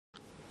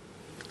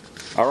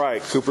All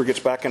right, Cooper gets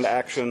back into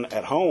action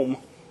at home.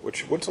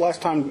 What's the last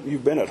time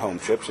you've been at home,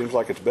 Chip? Seems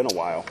like it's been a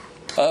while.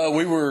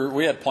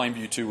 We had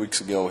Plainview 2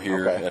 weeks ago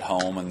here at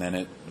home, and then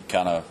it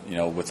kind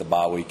of, with the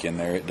bye week in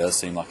there, it does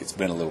seem like it's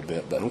been a little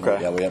bit. But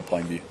yeah, we had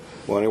Plainview.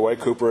 Well, anyway,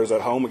 Cooper is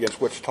at home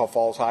against Wichita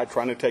Falls High,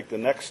 trying to take the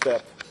next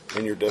step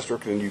in your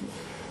district. And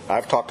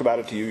I've talked about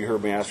it to you. You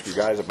heard me ask you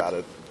guys about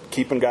it.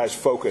 Keeping guys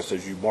focused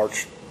as you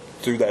march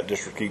through that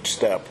district each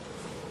step.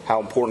 How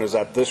important is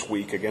that this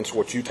week against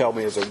what you tell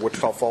me is a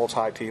Wichita Falls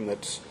High team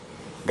that's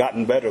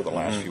gotten better the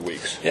last few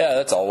weeks? Yeah,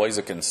 that's always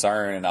a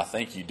concern, and I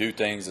think you do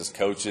things as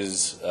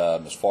coaches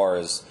as far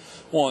as,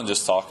 one,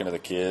 just talking to the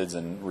kids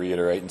and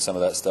reiterating some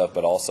of that stuff,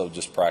 but also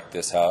just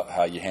practice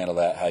how you handle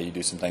that, how you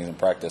do some things in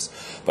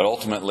practice. But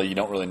ultimately, you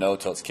don't really know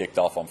until it's kicked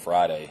off on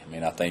Friday. I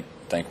mean, I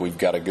think we've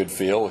got a good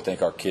feel. We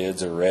think our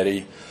kids are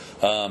ready.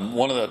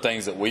 One of the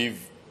things that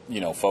we've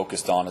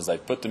focused on is they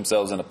put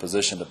themselves in a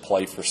position to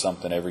play for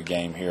something every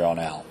game here on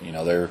out.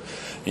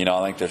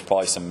 I think there's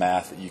probably some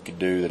math that you could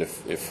do that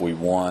if we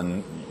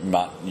won,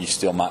 you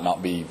still might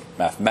not be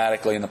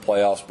mathematically in the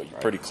playoffs, but you're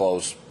pretty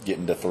close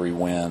getting to 3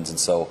 wins. And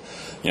so,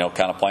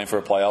 kind of playing for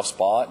a playoff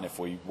spot. And if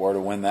we were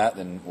to win that,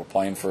 then we're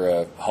playing for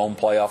a home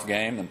playoff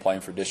game and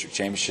playing for district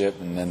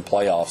championship and then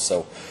playoffs.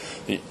 So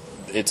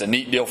it's a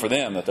neat deal for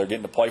them that they're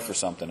getting to play for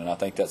something, and I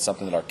think that's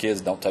something that our kids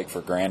don't take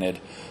for granted,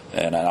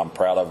 and I'm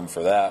proud of them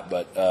for that.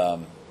 But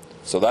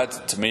so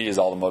that, to me, is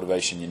all the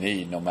motivation you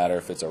need, no matter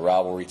if it's a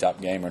rivalry-type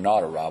game or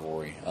not a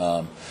rivalry.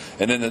 And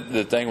then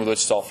the thing with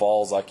Wichita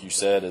Falls, like you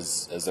said,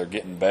 is as they're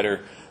getting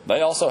better,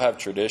 they also have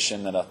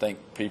tradition that I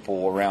think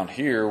people around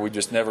here, we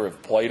just never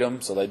have played them,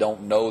 so they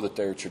don't know that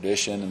they're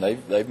tradition. And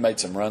they've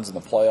made some runs in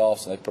the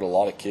playoffs, and they've put a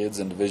lot of kids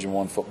in Division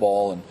I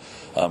football.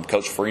 And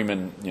Coach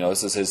Freeman,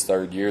 this is his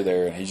 3rd year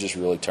there, and he's just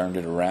really turned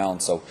it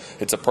around. So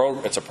it's a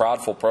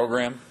prideful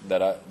program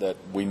that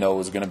we know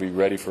is going to be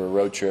ready for a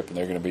road trip, and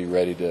they're going to be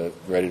ready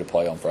to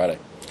play on Friday.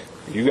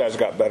 You guys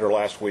got better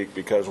last week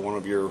because one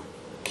of your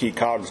key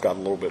cogs got a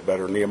little bit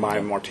better.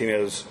 Nehemiah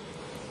Martinez,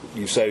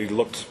 you said he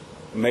looked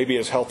maybe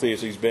as healthy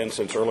as he's been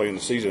since early in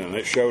the season, and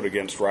it showed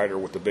against Ryder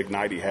with the big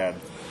night he had.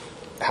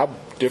 How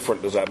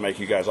different does that make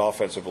you guys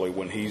offensively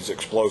when he's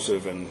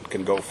explosive and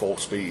can go full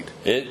speed?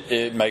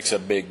 It makes a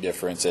big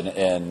difference,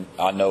 and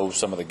I know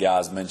some of the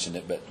guys mentioned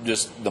it, but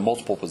just the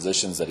multiple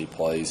positions that he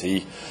plays.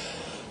 He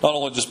not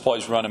only just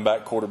plays running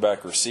back,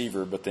 quarterback,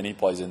 receiver, but then he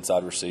plays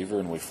inside receiver,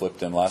 and we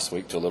flipped him last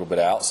week to a little bit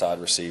of outside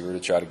receiver to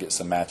try to get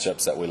some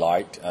matchups that we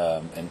liked.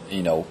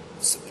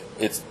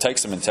 It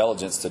takes some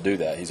intelligence to do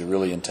that. He's a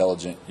really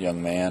intelligent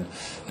young man,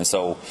 and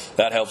so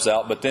that helps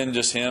out. But then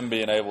just him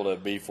being able to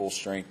be full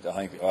strength, I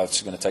think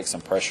it's going to take some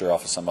pressure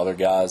off of some other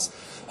guys.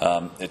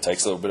 It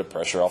takes a little bit of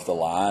pressure off the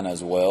line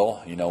as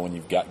well. When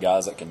you've got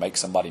guys that can make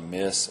somebody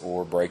miss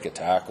or break a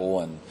tackle,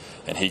 and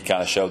he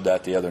kind of showed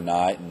that the other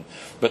night.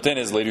 But then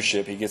his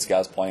leadership, he gets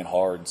guys playing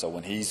hard. And so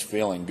when he's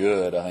feeling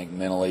good, I think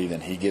mentally,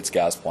 then he gets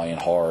guys playing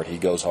hard. He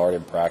goes hard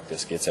in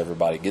practice, gets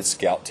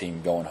scout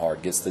team going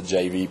hard, gets the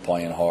JV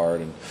playing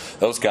hard, and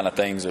those kind of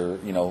things are,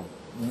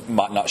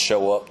 might not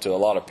show up to a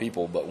lot of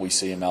people, but we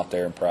see him out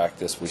there in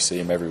practice. We see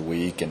him every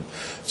week, and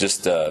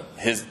just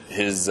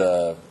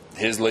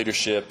his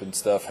leadership and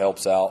stuff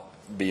helps out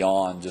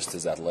beyond just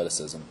his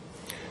athleticism.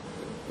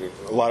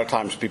 A lot of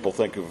times people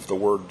think of the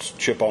words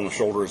chip on the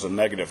shoulder as a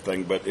negative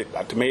thing, but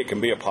to me it can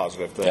be a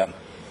positive thing. Yep.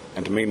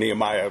 And to me,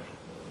 Nehemiah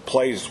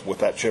plays with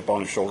that chip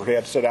on his shoulder. He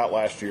had to sit out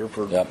last year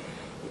for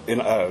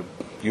in a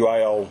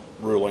UIL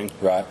ruling.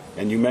 Right.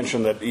 And you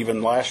mentioned that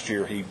even last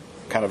year he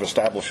kind of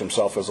established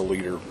himself as a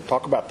leader.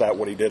 Talk about that,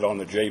 what he did on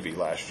the JV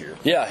last year.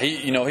 Yeah,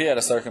 he had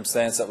a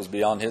circumstance that was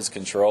beyond his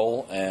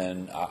control,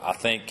 and I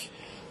think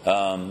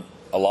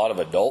a lot of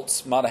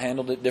adults might have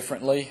handled it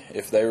differently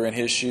if they were in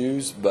his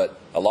shoes, but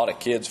a lot of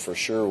kids for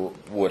sure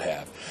would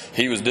have.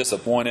 He was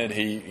disappointed.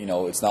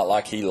 It's not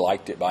like he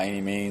liked it by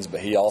any means,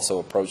 but he also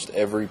approached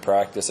every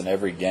practice and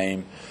every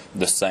game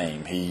the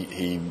same.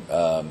 He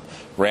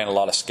ran a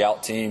lot of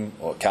scout team,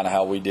 kind of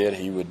how we did.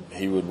 He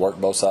would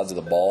work both sides of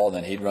the ball, and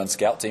then he'd run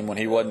scout team when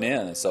he wasn't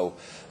in. And so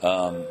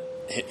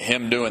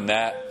him doing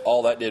that,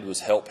 all that did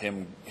was help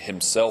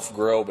himself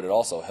grow, but it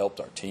also helped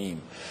our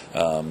team,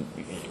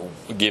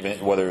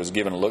 whether it was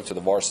giving a look to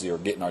the varsity or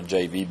getting our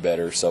JV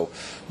better. So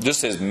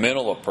just his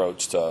mental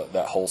approach to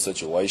that whole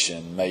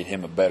situation made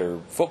him a better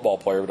football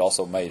player, but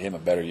also made him a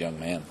better young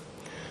man.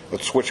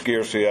 Let's switch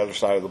gears to the other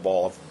side of the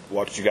ball. I've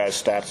watched you guys'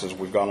 stats as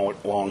we've gone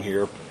along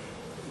here.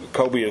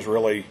 Kobe is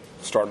really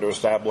starting to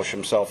establish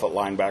himself at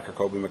linebacker,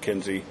 Kobe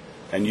McKenzie.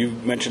 And you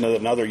mentioned that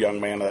another young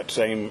man of that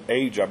same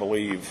age, I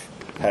believe,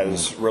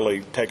 has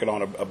really taken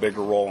on a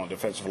bigger role on the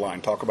defensive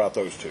line. Talk about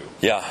those two.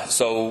 Yeah,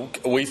 so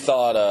we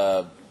thought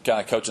kind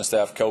of coaching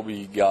staff,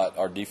 Kobe got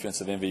our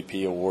defensive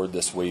MVP award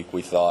this week.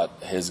 We thought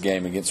his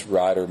game against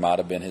Ryder might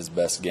have been his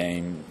best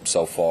game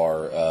so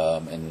far,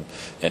 and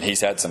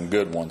he's had some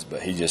good ones,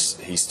 but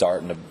he's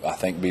starting to, I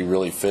think, be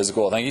really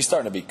physical. I think he's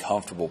starting to be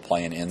comfortable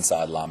playing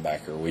inside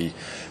linebacker. We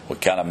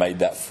kind of made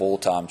that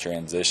full-time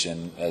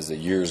transition as the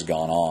year's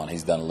gone on.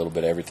 He's done a little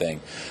bit of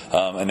everything.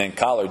 And then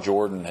Kyler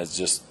Jordan has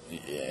just,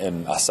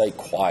 and I say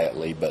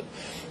quietly, but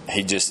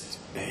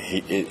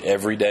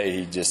every day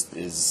he just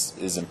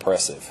is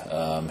impressive.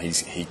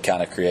 He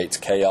kind of creates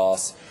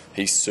chaos.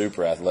 He's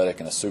super athletic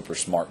and a super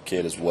smart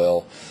kid as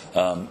well.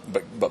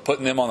 But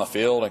putting them on the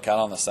field and kind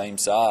of on the same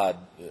side,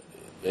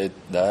 it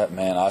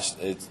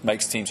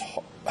makes teams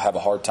have a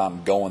hard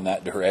time going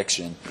that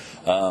direction.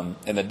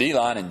 And the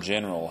D-line in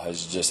general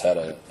has just had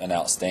an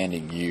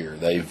outstanding year.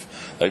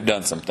 They've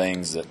done some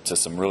things to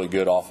some really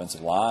good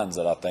offensive lines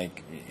that I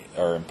think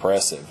are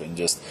impressive, and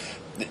just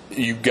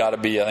you've got to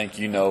be, I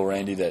think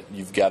Randy, that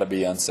you've got to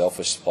be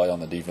unselfish to play on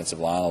the defensive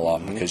line a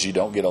lot, because you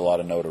don't get a lot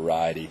of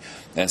notoriety.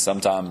 And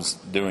sometimes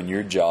doing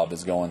your job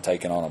is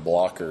taking on a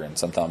blocker, and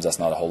sometimes that's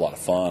not a whole lot of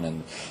fun.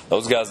 And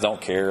those guys don't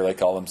care. They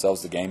call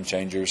themselves the game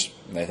changers.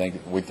 And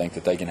we think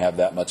that they can have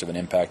that much of an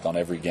impact on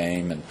every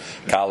game. And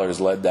Kyler's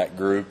led that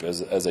group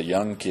as a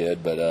young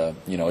kid, but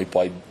he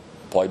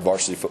played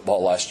varsity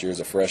football last year as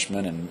a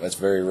freshman, and it's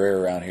very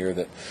rare around here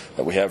that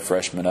we have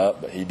freshmen up,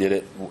 but he did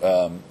it,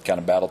 kind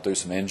of battled through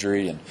some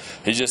injury, and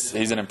he's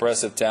an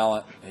impressive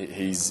talent.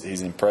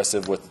 He's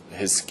impressive with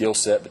his skill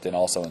set, but then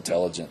also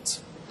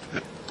intelligence.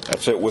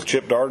 That's it with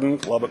Chip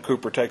Darden. Lubbock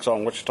Cooper takes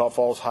on Wichita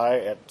Falls High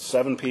at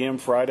 7 p.m.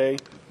 Friday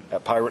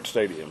at Pirate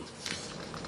Stadium.